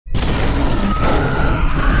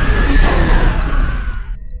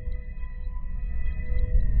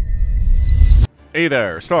Hey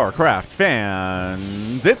there, StarCraft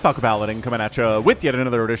fans! It's Falcon Paladin coming at you with yet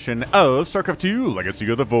another edition of StarCraft 2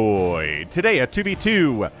 Legacy of the Void. Today at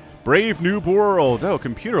 2v2, Brave Noob World. Oh,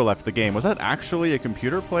 computer left the game. Was that actually a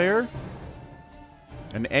computer player?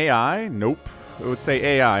 An AI? Nope. It would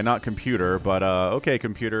say AI, not computer, but okay,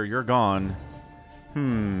 computer, you're gone.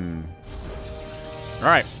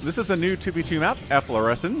 Alright, this is a new 2v2 map,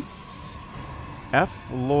 Efflorescence.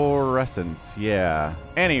 Efflorescence, yeah.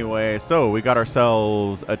 Anyway, so we got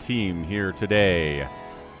ourselves a team here today.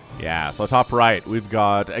 Yeah, so top right, we've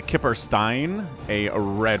got a Kipperstein, a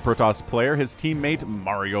red Protoss player, his teammate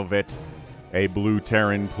mariovitt, a blue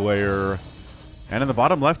Terran player. And in the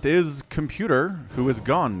bottom left is Computer, who is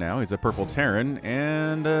gone now. He's a purple Terran,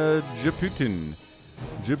 and Jpupten.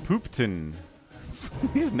 Jpupten.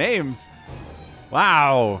 These names.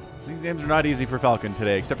 Wow. These names are not easy for Falcon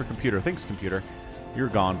today, except for Computer. Thanks, Computer. You're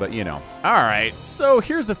gone, but you know. Alright, so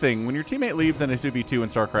here's the thing. When your teammate leaves in a 2v2 in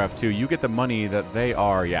StarCraft 2, you get the money that they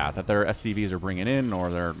are, that their SCVs are bringing in, or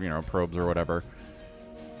their, probes or whatever.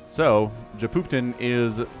 So, Jpupten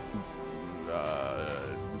is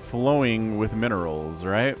flowing with minerals,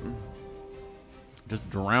 right? Just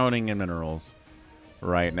drowning in minerals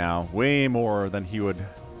right now. Way more than he would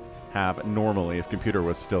have normally if Computer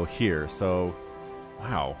was still here. So,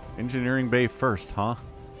 wow. Engineering Bay first, huh?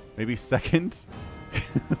 Maybe second?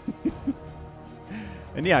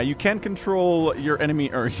 And yeah, you can control your enemy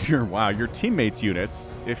or your teammates'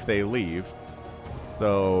 units if they leave.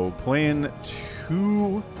 So playing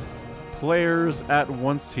 2 players at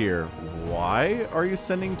once here. Why are you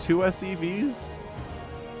sending 2 SCVs?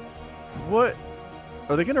 What?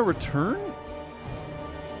 Are they gonna return?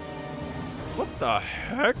 What the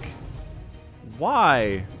heck?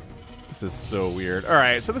 Why? This is so weird.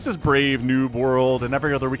 Alright, so this is Brave Noob World, and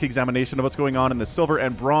every other week examination of what's going on in the Silver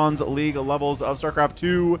and Bronze League levels of StarCraft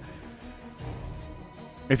 2.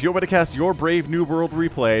 If you want me to cast your Brave Noob World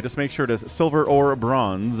replay, just make sure it is Silver or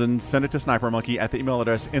Bronze, and send it to Snipermonkey at the email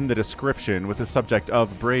address in the description with the subject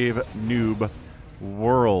of Brave Noob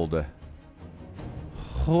World.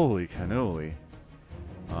 Holy cannoli.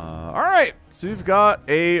 Alright, so we've got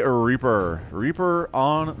a Reaper. Reaper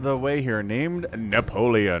on the way here, named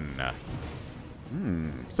Napoleon.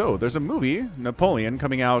 So there's a movie, Napoleon,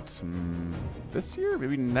 coming out this year?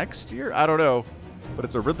 Maybe next year? I don't know. But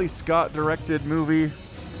it's a Ridley Scott directed movie.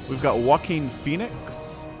 We've got Joaquin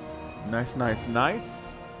Phoenix. Nice, nice,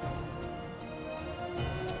 nice.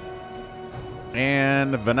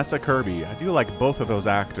 And Vanessa Kirby. I do like both of those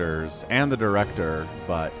actors and the director,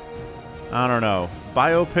 but I don't know.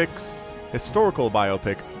 Biopics, historical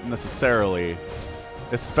biopics, necessarily,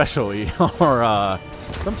 especially, are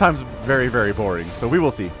sometimes very, very boring. So we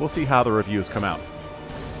will see. We'll see how the reviews come out.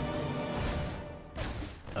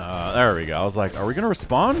 There we go. I was like, are we going to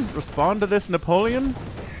respond to this Napoleon?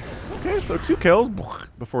 Okay, so 2 kills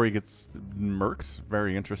before he gets murked.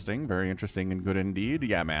 Very interesting and good indeed.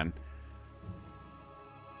 Yeah, man.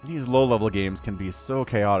 These low-level games can be so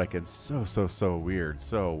chaotic and so weird.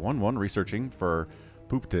 So, 1-1 researching for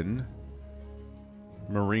Jpupten.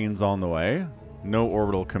 Marines on the way. No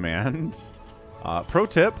orbital command. Pro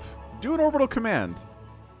tip, do an orbital command.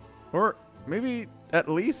 Or maybe at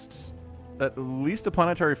least a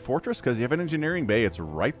planetary fortress, because you have an engineering bay. It's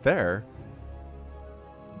right there.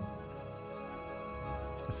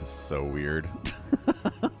 This is so weird.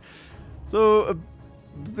 So,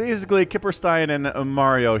 basically, Kipperstein and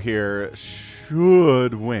Mario here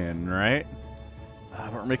should win, right?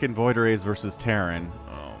 We're making Void Rays versus Terran.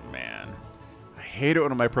 Oh, man. I hate it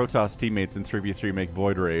when my Protoss teammates in 3v3 make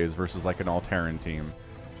Void Rays versus, like, an all-Terran team.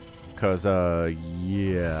 Because,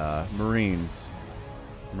 yeah. Marines.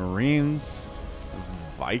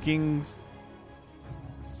 Vikings.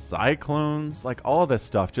 Cyclones. Like, all this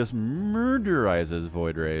stuff just murderizes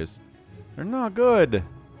Void Rays. They're not good.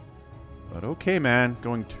 But okay, man.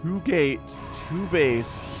 Going 2 gate, 2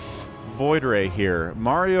 base, Void Ray here.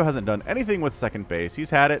 Mario hasn't done anything with second base. He's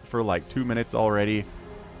had it for like 2 minutes already.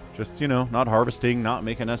 Just, not harvesting, not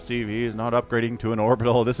making SCVs, not upgrading to an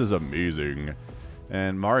orbital. This is amazing.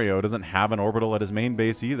 And Mario doesn't have an orbital at his main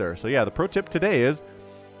base either. So yeah, the pro tip today is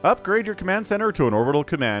upgrade your command center to an orbital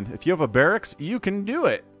command. If you have a barracks, you can do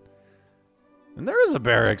it. And there is a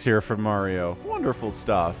barracks here from Mario. Wonderful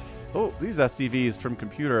stuff. Oh, these SCVs from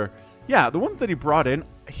Computer. Yeah, the ones that he brought in,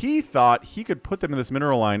 he thought he could put them in this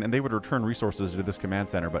mineral line and they would return resources to this command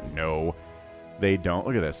center, but no, they don't.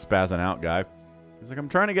 Look at this spazzing out guy. He's like, I'm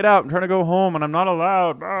trying to get out. I'm trying to go home and I'm not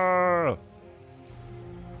allowed. Ah.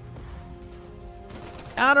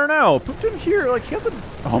 I don't know. Jpupten here, like, he has a...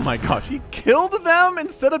 Oh my gosh, he killed them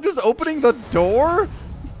instead of just opening the door?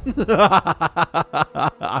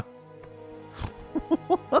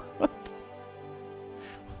 What?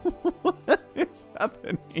 What is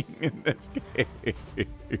happening in this game?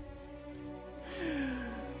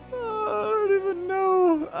 I don't even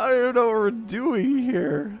know. I don't even know what we're doing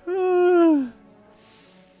here.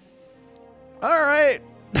 All right.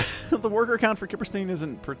 The worker count for Kipperstein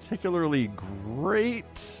isn't particularly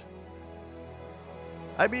great.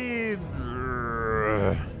 I mean...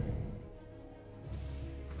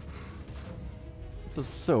 This is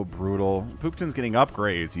so brutal. Jpupten's getting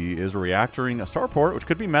upgrades. He is reactoring a starport, which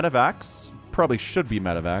could be medevacs. Probably should be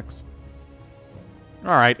medevacs.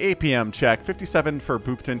 All right, APM check. 57 for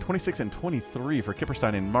Jpupten, 26 and 23 for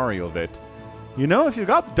Kipperstein and mariovitt. You know, if you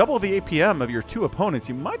got double the APM of your two opponents,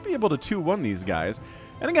 you might be able to 2-1 these guys.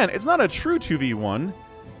 And again, it's not a true 2v1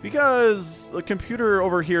 because the computer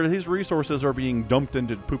over here, his resources are being dumped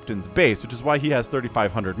into Jpupten's base, which is why he has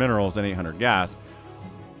 3,500 minerals and 800 gas.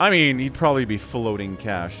 I mean, he'd probably be floating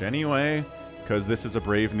cash anyway, because this is a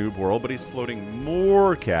brave noob world, but he's floating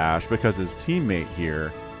more cash because his teammate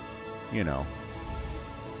here, you know,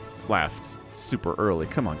 left super early.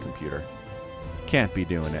 Come on, computer. Can't be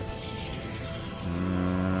doing it.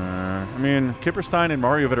 I mean, Kipperstein and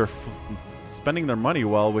mariovitt are spending their money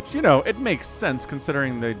well, which, you know, it makes sense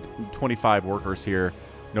considering the 25 workers here.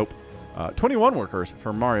 Nope. 21 workers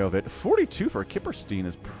for mariovitt. 42 for Kipperstein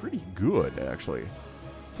is pretty good, actually.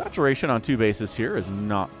 Saturation on 2 bases here is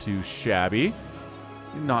not too shabby.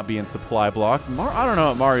 Not being supply blocked. I don't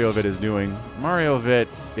know what mariovitt is doing. mariovitt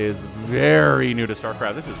is very new to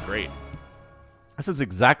StarCraft. This is great. This is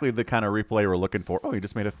exactly the kind of replay we're looking for. Oh, he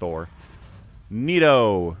just made a Thor.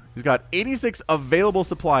 Neato. He's got 86 available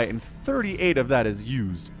supply, and 38 of that is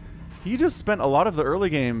used. He just spent a lot of the early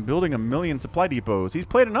game building 1 million supply depots. He's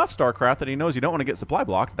played enough StarCraft that he knows you don't want to get supply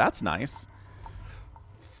blocked. That's nice.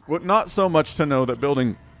 But not so much to know that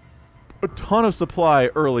building a ton of supply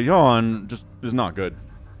early on just is not good.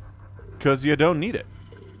 Because you don't need it.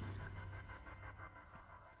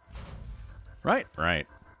 Right? Right.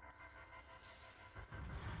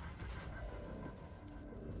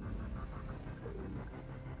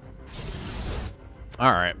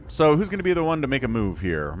 All right. So who's going to be the one to make a move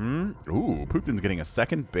here? Ooh, Jpupten's getting a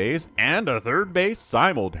second base and a third base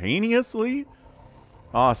simultaneously.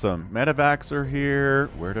 Awesome. Medevacs are here.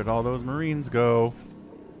 Where did all those Marines go?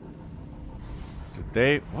 Did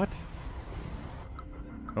they... What?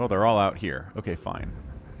 Oh, they're all out here. Okay, fine.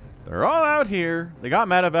 They're all out here. They got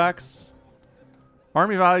medevacs.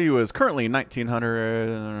 Army value is currently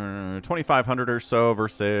 1,900, 2,500 or so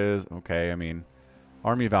versus... Okay, I mean,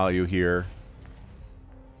 army value here.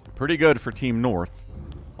 Pretty good for Team North.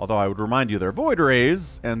 Although I would remind you they're Void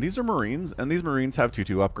Rays, and these are Marines, and these Marines have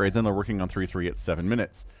 2-2 upgrades, and they're working on 3-3 at 7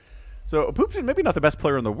 minutes. So Jpupten, maybe not the best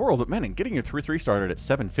player in the world, but man, and getting your 3-3 started at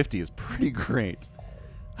 750 is pretty great.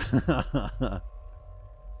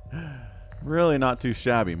 Really not too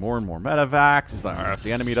shabby. More and more medevacs. He's like, if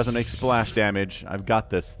the enemy doesn't make splash damage, I've got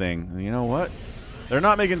this thing. And you know what? They're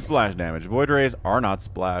not making splash damage. Void Rays are not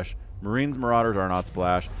splash. Marines, Marauders are not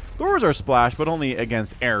splash. Thors are splash, but only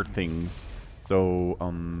against air things. So,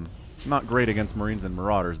 not great against Marines and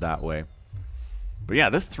Marauders that way. But yeah,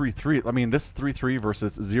 this 3-3, I mean, this 3-3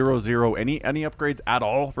 versus 0-0, any upgrades at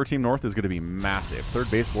all for Team North is going to be massive. Third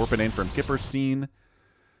base warping in from Kipperstein.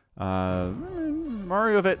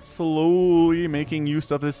 mariovitt slowly making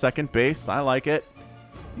use of his second base. I like it.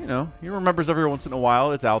 You know, he remembers every once in a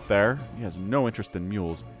while it's out there. He has no interest in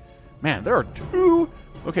mules. Man, there are 2...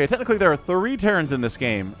 Okay, technically there are 3 Terrans in this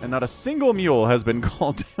game, and not a single mule has been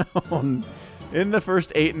called down in the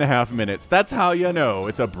first 8.5 minutes. That's how you know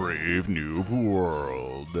it's a brave noob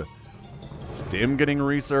world. Stim getting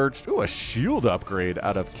researched. Ooh, a shield upgrade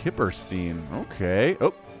out of Kipperstein. Okay.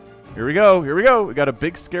 Oh, here we go. Here we go. We got a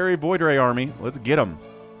big, scary Void Ray army. Let's get them.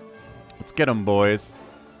 Let's get them, boys.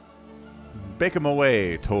 Bake them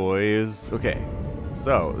away, toys. Okay.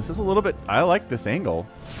 So, this is a little bit... I like this angle.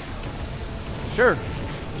 Sure.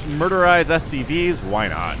 Just murderize SCVs. Why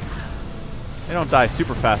not? They don't die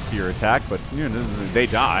super fast to your attack, but you know, they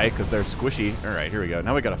die because they're squishy. All right, here we go.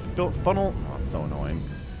 Now we got to funnel... Oh, it's so annoying.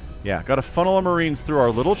 Yeah, got to funnel our Marines through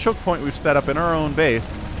our little choke point we've set up in our own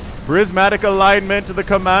base. Prismatic alignment to the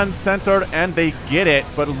command center, and they get it,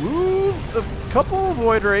 but lose a couple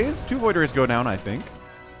Void Rays. 2 Void Rays go down, I think.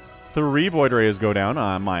 3 Void Rays go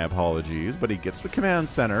down. My apologies, but he gets the command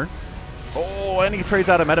center. Oh, and he trades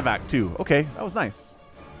out a medevac, too. Okay, that was nice.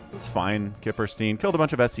 It's fine. Kipperstein killed a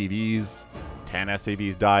bunch of SCVs. 10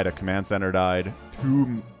 SCVs died. A command center died.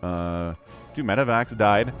 2 medevacs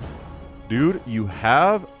died. Dude, you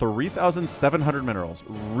have 3,700 minerals.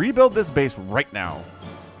 Rebuild this base right now.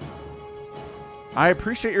 I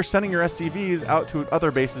appreciate you're sending your SCVs out to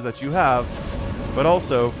other bases that you have, but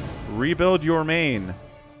also rebuild your main.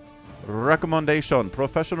 Recommendation.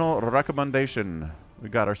 Professional recommendation. We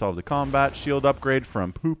got ourselves a combat shield upgrade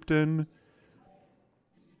from Jpupten.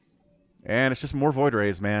 And it's just more Void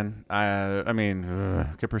Rays, man. I mean,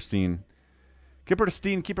 Kipperstein.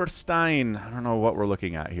 Kipperstein. I don't know what we're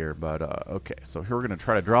looking at here, but okay. So here we're going to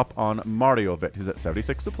try to drop on mariovitt, who's at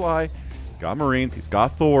 76 supply. He's got Marines. He's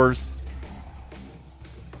got Thors.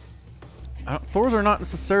 Thors are not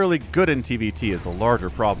necessarily good in TVT is the larger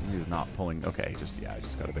problem. He's not pulling. Okay, just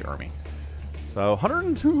got a big army. So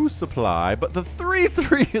 102 supply, but the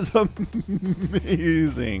 3-3 is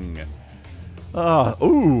amazing.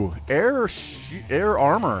 Ooh, air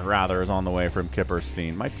armor rather is on the way from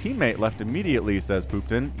Kipperstein. My teammate left immediately, says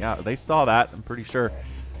Jpupten. Yeah, they saw that. I'm pretty sure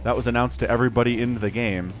that was announced to everybody in the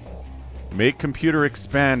game. Make computer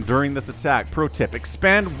expand during this attack. Pro tip: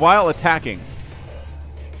 expand while attacking.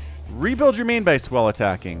 Rebuild your main base while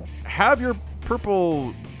attacking. Have your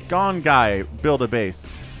purple gone guy build a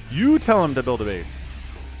base. You tell him to build a base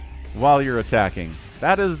while you're attacking.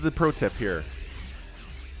 That is the pro tip here.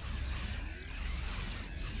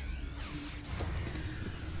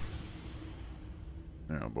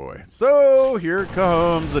 Oh boy. So here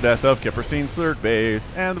comes the death of Kipperstein's third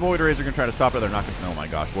base. And the Void Rays are going to try to stop it. They're not going to. Oh my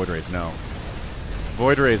gosh. Void Rays, no.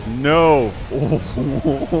 Void Rays, no.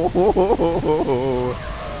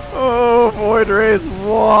 Oh, Void Rays,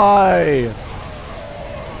 why?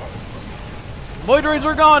 Void Rays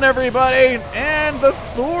are gone, everybody! And the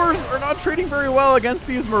Thors are not trading very well against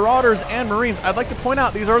these Marauders and Marines. I'd like to point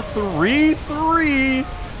out these are 3-3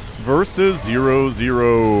 versus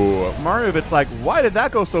 0-0. mariovitt's like, why did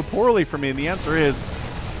that go so poorly for me? And the answer is,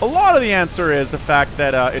 a lot of the answer is the fact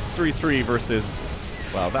that it's 3-3 versus,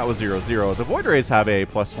 well, that was 0-0. The Void Rays have a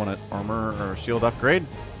 +1 armor or shield upgrade.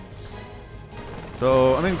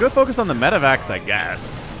 So, I mean, good focus on the Medivacs, I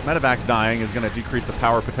guess. Medivacs dying is going to decrease the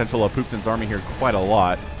power potential of Jpupten's army here quite a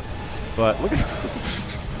lot. But look at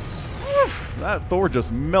that Thor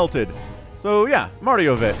just melted. So, yeah,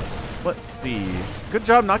 mariovitt. Let's see. Good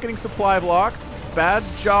job not getting supply blocked. Bad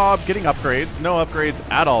job getting upgrades. No upgrades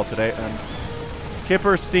at all today. And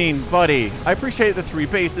Kipperstein, buddy, I appreciate the 3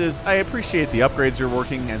 bases. I appreciate the upgrades you're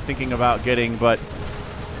working and thinking about getting, but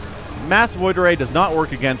Mass Void Ray does not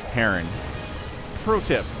work against Terran. Pro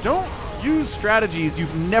tip, don't use strategies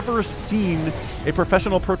you've never seen a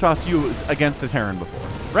professional Protoss use against a Terran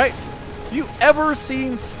before, right? Have you ever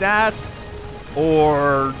seen stats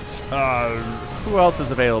or who else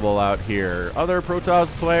is available out here? Other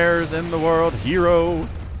Protoss players in the world, Hero.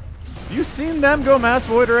 Have you seen them go Mass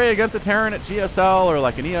Void Ray against a Terran at GSL or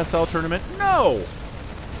like an ESL tournament? No!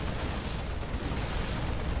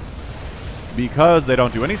 Because they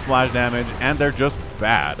don't do any splash damage and they're just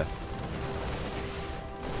bad.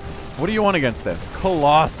 What do you want against this?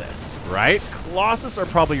 Colossus, right? Colossus are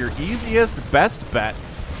probably your easiest, best bet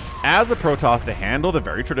as a Protoss to handle the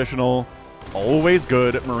very traditional, always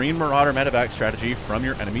good Marine Marauder Medivac strategy from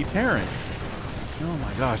your enemy Terran. Oh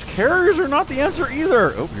my gosh, carriers are not the answer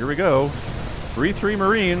either. Oh, here we go. 3-3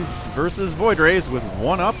 Marines versus Void Rays with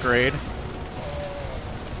 1 upgrade.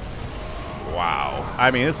 Wow. I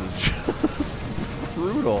mean, this is just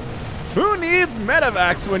brutal. Who needs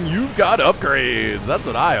Medivacs when you've got upgrades? That's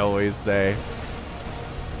what I always say.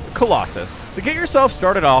 Colossus. To get yourself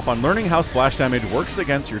started off on learning how splash damage works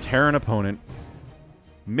against your Terran opponent,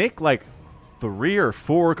 make like 3 or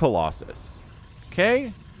 4 Colossus.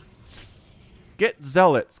 Okay? Get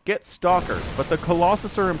Zealots, get Stalkers, but the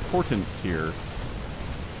Colossus are important here.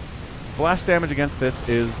 Splash damage against this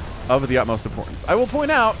is of the utmost importance. I will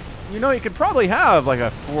point out, you know, you could probably have like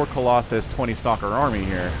a 4 Colossus, 20 Stalker army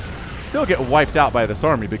here. Still get wiped out by this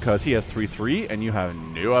army because he has 3-3 and you have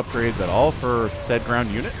no upgrades at all for said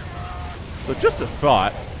ground units. So just a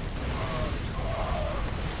thought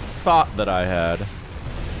that I had.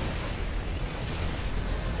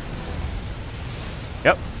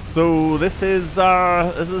 Yep. So this is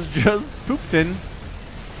just Jpupten.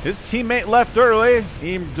 His teammate left early.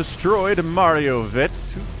 He destroyed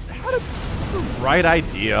mariovitt, who had a right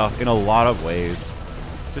idea in a lot of ways.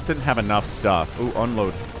 Just didn't have enough stuff. Ooh,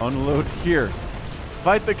 unload. Unload here.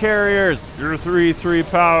 Fight the carriers. Your 3-3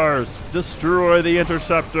 powers. Destroy the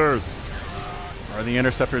interceptors. Are the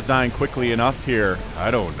interceptors dying quickly enough here?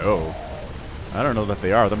 I don't know. I don't know that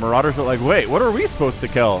they are. The Marauders are like, wait, what are we supposed to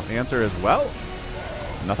kill? The answer is, well,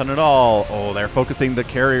 nothing at all. Oh, they're focusing the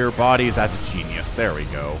carrier bodies. That's genius. There we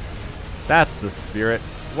go. That's the spirit.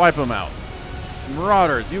 Wipe them out.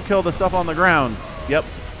 Marauders, you kill the stuff on the grounds. Yep.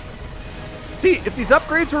 See, if these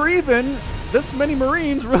upgrades were even, this many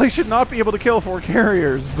Marines really should not be able to kill 4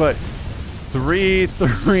 carriers, but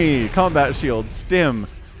 3-3 combat shield, stim.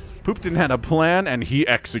 Jpupten had a plan, and he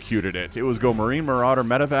executed it. It was go Marine Marauder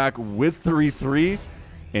Medevac with 3-3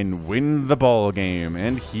 and win the ball game,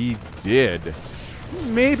 and he did.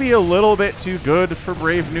 Maybe a little bit too good for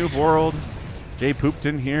Brave Noob World.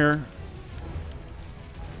 Jpupten here.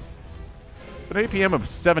 But APM of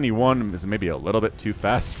 71 is maybe a little bit too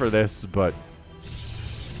fast for this, but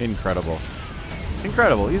incredible.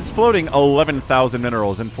 Incredible. He's floating 11,000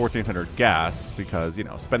 minerals and 1,400 gas because, you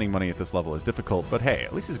know, spending money at this level is difficult. But hey,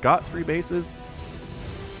 at least he's got 3 bases.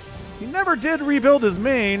 He never did rebuild his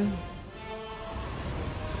main.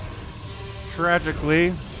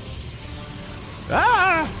 Tragically.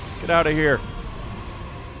 Ah! Get out of here.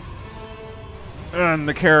 And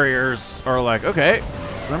the carriers are like, okay,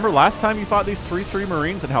 remember last time you fought these 3-3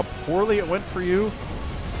 Marines and how poorly it went for you?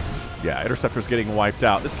 Yeah, interceptor's getting wiped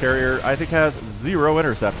out. This carrier, I think, has 0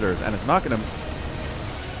 interceptors, and it's not going to...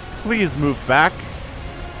 Please move back.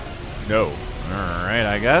 No. All right,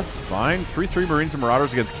 I guess. Fine. 3-3 Marines and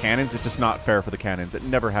Marauders against cannons. It's just not fair for the cannons. It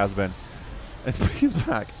never has been. He's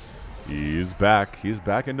back. He's back. He's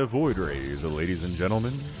back into Void Rays, ladies and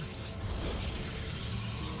gentlemen.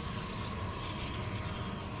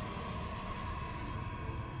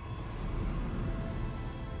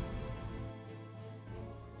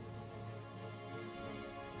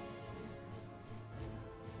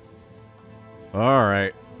 All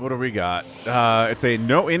right, what do we got? It's a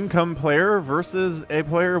no-income player versus a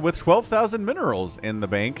player with 12,000 minerals in the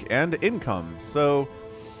bank and income. So,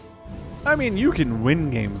 I mean, you can win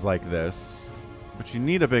games like this, but you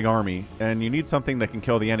need a big army, and you need something that can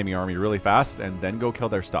kill the enemy army really fast and then go kill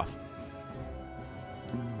their stuff.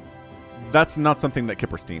 That's not something that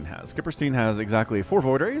Kipperstein has. Kipperstein has exactly 4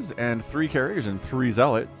 Void Rays and 3 carriers and 3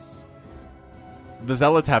 Zealots. The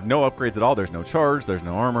Zealots have no upgrades at all. There's no charge, there's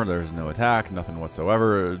no armor, there's no attack, nothing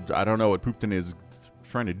whatsoever. I don't know what Jpupten is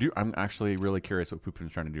trying to do. I'm actually really curious what Jpupten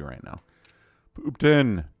is trying to do right now.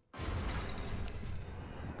 Jpupten.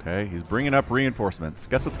 Okay, he's bringing up reinforcements.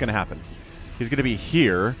 Guess what's going to happen? He's going to be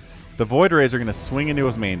here. The Void Rays are going to swing into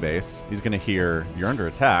his main base. He's going to hear, you're under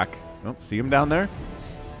attack. Oh, see him down there?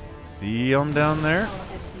 See him down there?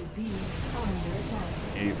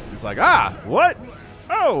 He's like, ah, what?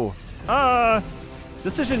 Oh,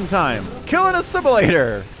 decision time. Kill an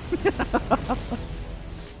assimilator.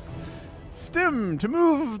 Stim to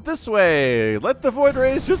move this way. Let the Void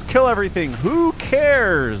Rays just kill everything. Who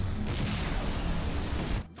cares?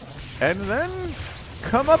 And then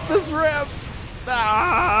come up this ramp.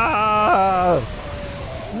 Ah!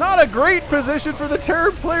 It's not a great position for the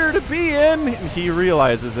Terran player to be in. And he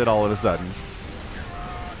realizes it all of a sudden.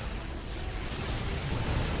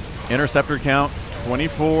 Interceptor count,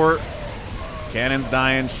 24. Cannons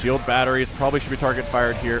dying, shield batteries, probably should be target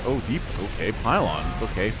fired here. Oh, deep, okay, pylons.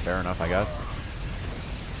 Okay, fair enough, I guess.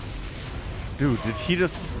 Dude, did he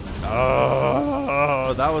just...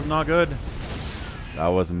 Oh, that was not good. That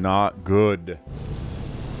was not good.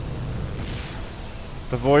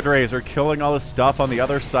 The Void Rays are killing all the stuff on the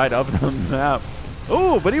other side of the map.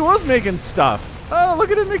 Oh, but he was making stuff. Oh, look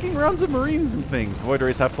at him making rounds of Marines and things. Void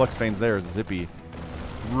Rays have Flux Veins there. Zippy.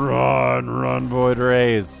 Run, run, Void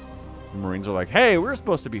Rays. The Marines are like, hey, we're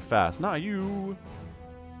supposed to be fast, not you.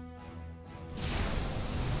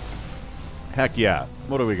 Heck yeah.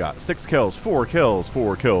 What do we got? 6 kills, 4 kills,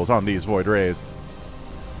 4 kills on these Void Rays.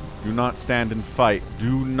 Do not stand and fight.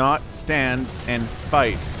 Do not stand and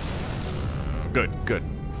fight. Good, good.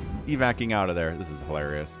 Evacing out of there. This is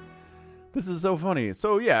hilarious. This is so funny.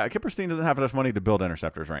 So yeah, Kipperstein doesn't have enough money to build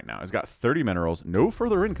interceptors right now. He's got 30 minerals, no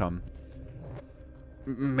further income.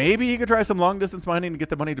 Maybe he could try some long-distance mining to get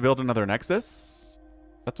the money to build another Nexus.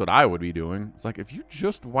 That's what I would be doing. It's like, if you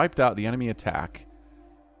just wiped out the enemy attack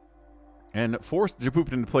and forced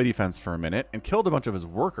Jpupten to play defense for a minute and killed a bunch of his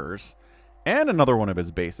workers and another one of his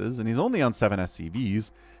bases, and he's only on 7 SCVs,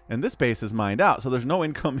 and this base is mined out, so there's no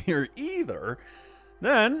income here either,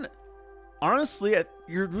 then, honestly,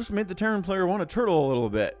 you just made the Terran player want to turtle a little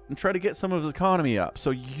bit and try to get some of his economy up. So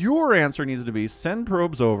your answer needs to be send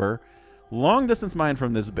probes over, long distance mine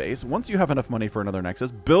from this base. Once you have enough money for another Nexus,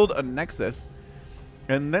 build a Nexus,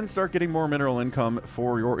 and then start getting more mineral income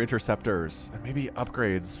for your interceptors. And maybe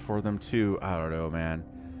upgrades for them too. I don't know, man.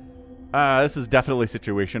 This is definitely a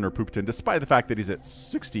situation where Jpupten, despite the fact that he's at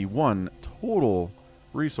 61 total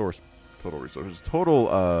resources,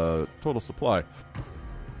 total supply,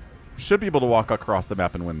 should be able to walk across the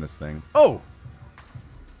map and win this thing. Oh!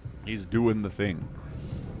 He's doing the thing.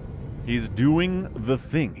 He's doing the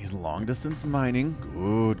thing. He's long-distance mining.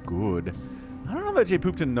 Good, good. I don't know that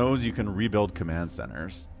Jpupten knows you can rebuild command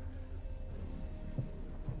centers.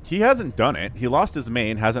 He hasn't done it. He lost his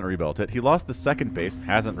main, hasn't rebuilt it. He lost the second base,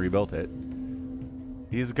 hasn't rebuilt it.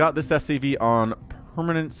 He's got this SCV on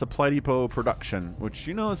permanent supply depot production, which,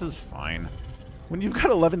 you know, this is fine. When you've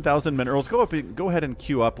got 11,000 minerals, go ahead and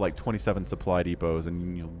queue up like 27 supply depots,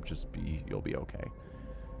 and you'll be okay.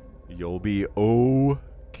 You'll be okay.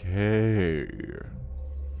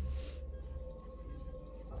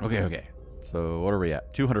 Okay. So what are we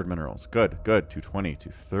at? 200 minerals. Good. 220,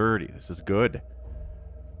 230. This is good.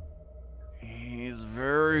 He's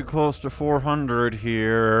very close to 400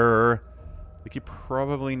 here. I think he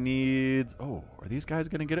probably needs... Oh, are these guys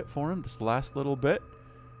going to get it for him? This last little bit?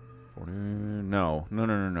 40... No.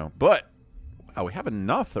 But, wow, we have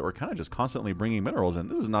enough that we're kind of just constantly bringing minerals in.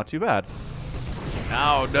 This is not too bad.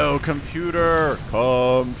 Now, no, computer.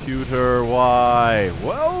 Computer, why?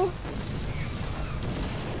 Well...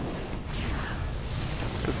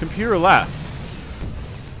 The computer left.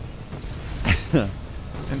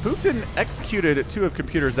 And Jpupten executed 2 of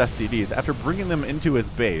Computer's SCVs after bringing them into his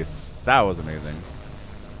base. That was amazing.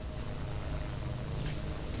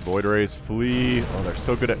 Void Rays flee. Oh, they're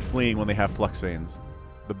so good at fleeing when they have Flux Veins.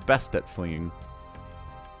 The best at fleeing.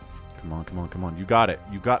 Come on. You got it.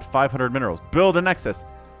 You got 500 minerals. Build a Nexus.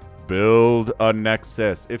 Build a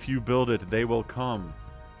Nexus. If you build it, they will come.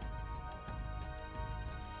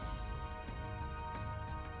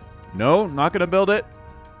 No, not gonna build it.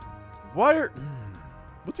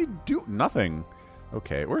 What's he do? Nothing.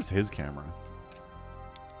 Okay, where's his camera?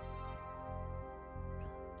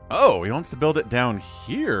 Oh, he wants to build it down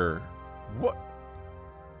here. What?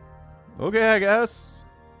 Okay, I guess.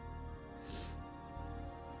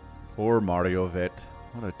 Poor mariovitt.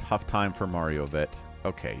 What a tough time for mariovitt.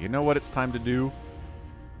 Okay, you know what it's time to do?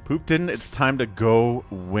 Jpupten, it's time to go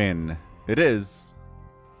win. It is.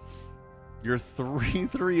 Your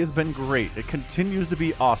 3-3 has been great. It continues to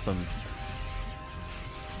be awesome.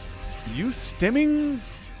 You stimming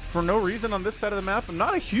for no reason on this side of the map? I'm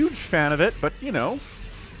not a huge fan of it, but, you know.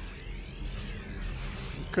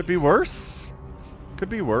 Could be worse. Could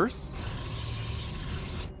be worse.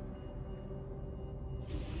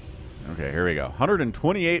 Okay, here we go.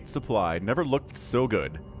 128 supply. Never looked so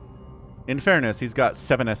good. In fairness, he's got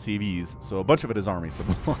 7 SCVs, so a bunch of it is army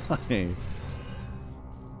supply.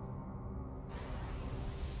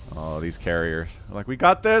 Oh, these carriers. Like, we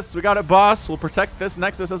got this. We got it, boss. We'll protect this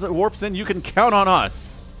Nexus as it warps in. You can count on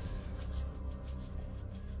us.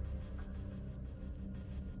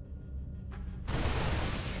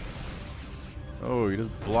 Oh, you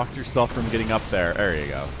just blocked yourself from getting up there. There you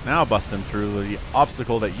go. Now bust him through the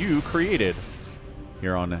obstacle that you created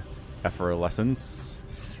here on Efflorescence.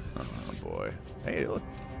 Oh, boy. Hey, look.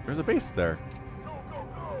 There's a base there.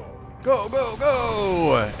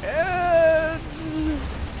 Go! And...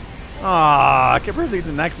 Ah, Kipperstein's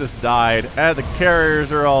Nexus died. And the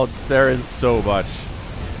carriers are all... There is so much.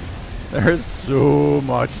 There is so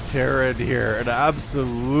much Terran here. And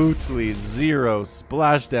absolutely zero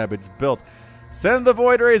splash damage built. Send the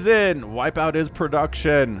Void Rays in. Wipe out his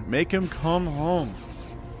production. Make him come home.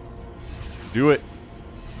 Do it.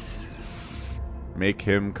 Make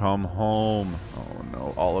him come home. Oh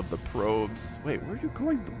no, all of the probes. Wait, where are you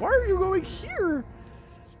going? Why are you going here?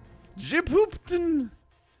 Jpupten.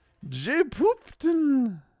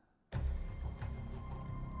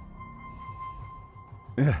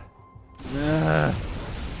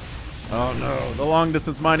 Oh no, the long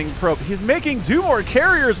distance mining probe. He's making 2 more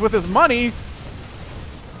carriers with his money.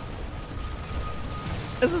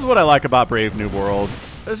 This is what I like about Brave New World.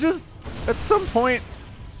 It's just, at some point,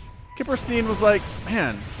 Kipperstein was like,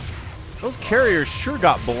 man, those carriers sure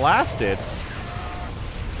got blasted.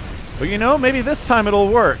 But you know, maybe this time it'll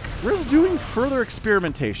work. We're just doing further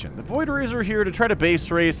experimentation. The Void Rays are here to try to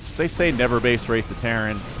base race. They say never base race a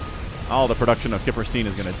Terran. All the production of Kipperstein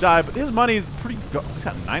is going to die, but his money's pretty good. He's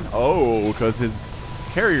got 9. Oh, because his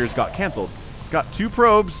carriers got canceled. He's got 2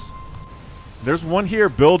 probes. There's one here.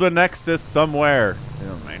 Build a Nexus somewhere.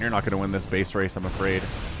 Oh, man, you're not going to win this base race, I'm afraid.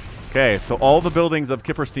 Okay, so all the buildings of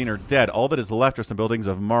Kipperstein are dead. All that is left are some buildings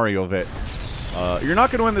of mariovitt. You're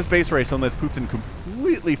not going to win this base race unless Jpupten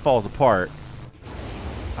completely falls apart.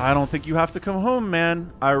 I don't think you have to come home,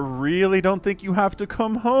 man. I really don't think you have to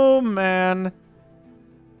come home, man.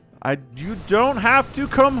 You don't have to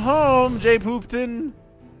come home, Jpupten.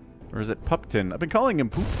 Or is it Pupten? I've been calling him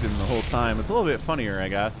Jpupten the whole time. It's a little bit funnier, I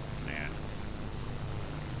guess. Man.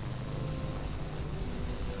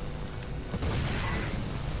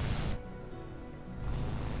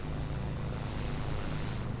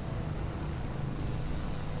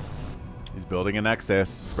 He's building a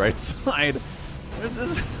Nexus. Right side.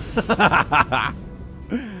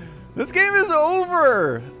 This game is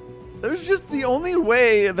over. There's just the only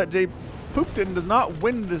way that Jpupten does not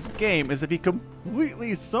win this game is if he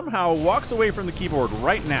completely somehow walks away from the keyboard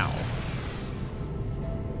right now.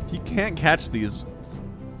 He can't catch these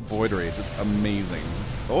Void Rays. It's amazing.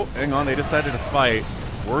 Oh, hang on. They decided to fight.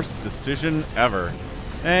 Worst decision ever.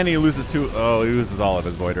 And he loses two. Oh, he loses all of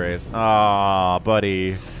his Void Rays. Ah,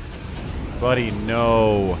 buddy. Buddy,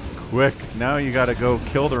 no. Quick. Now you gotta go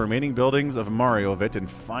kill the remaining buildings of mariovitt and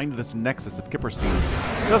find this nexus of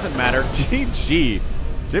Kippersteins. Doesn't matter. GG.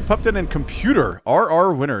 Jpupten and Computer are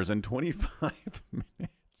our winners in 25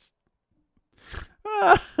 minutes.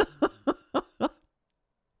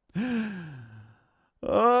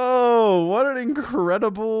 Oh, what an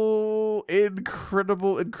incredible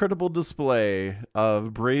display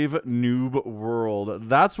of Brave Noob World.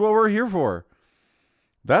 That's what we're here for.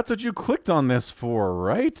 That's what you clicked on this for,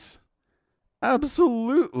 right?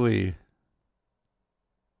 Absolutely.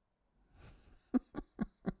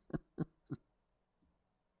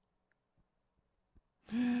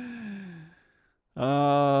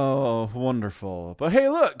 Oh, wonderful. But hey,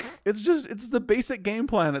 look, it's the basic game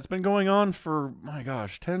plan that's been going on for, my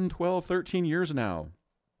gosh, 10, 12, 13 years now.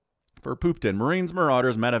 For Jpupten, Marines,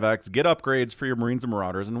 Marauders, Medevacs, get upgrades for your Marines and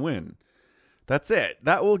Marauders and win. That's it.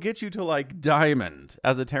 That will get you to, like, Diamond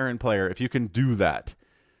as a Terran player if you can do that.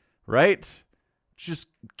 Right? Just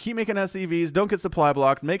keep making SCVs, don't get supply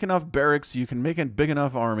blocked, make enough barracks so you can make a big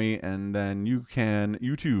enough army, and then you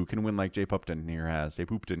too can win like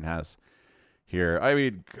Jpupten has here. I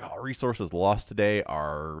mean, God, resources lost today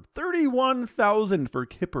are 31,000 for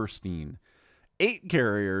Kipperstein. 8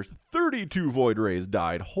 carriers, 32 Void Rays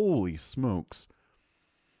died. Holy smokes.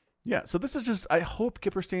 Yeah, so this is just, I hope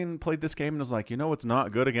Kipperstein played this game and was like, you know what's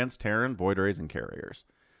not good against Terran? Void Rays and carriers.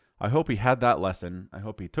 I hope he had that lesson. I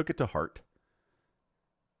hope he took it to heart.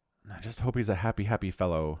 I just hope he's a happy, happy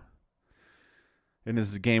fellow in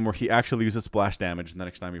his game where he actually uses splash damage the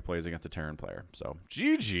next time he plays against a Terran player. So,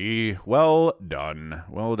 GG. Well done.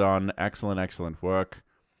 Well done. Excellent, excellent work.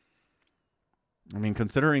 I mean,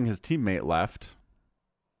 considering his teammate left,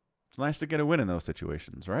 it's nice to get a win in those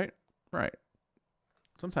situations, right? Right.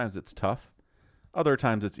 Sometimes it's tough. Other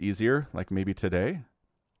times it's easier, like maybe today.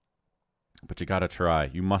 But you gotta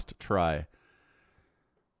try. You must try.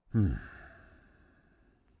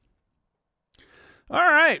 All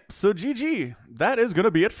right, so GG. That is going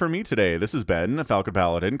to be it for me today. This has been Falcon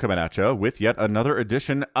Paladin coming at you with yet another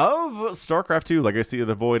edition of StarCraft 2, Legacy of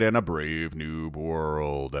the Void and a Brave Noob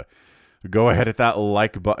World. Go ahead, hit that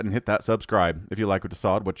like button, hit that subscribe if you like what you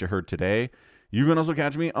saw, what you heard today. You can also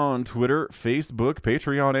catch me on Twitter, Facebook,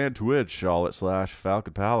 Patreon, and Twitch, all at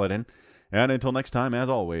 /Falcon Paladin. And until next time, as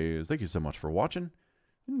always, thank you so much for watching,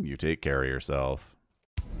 and you take care of yourself.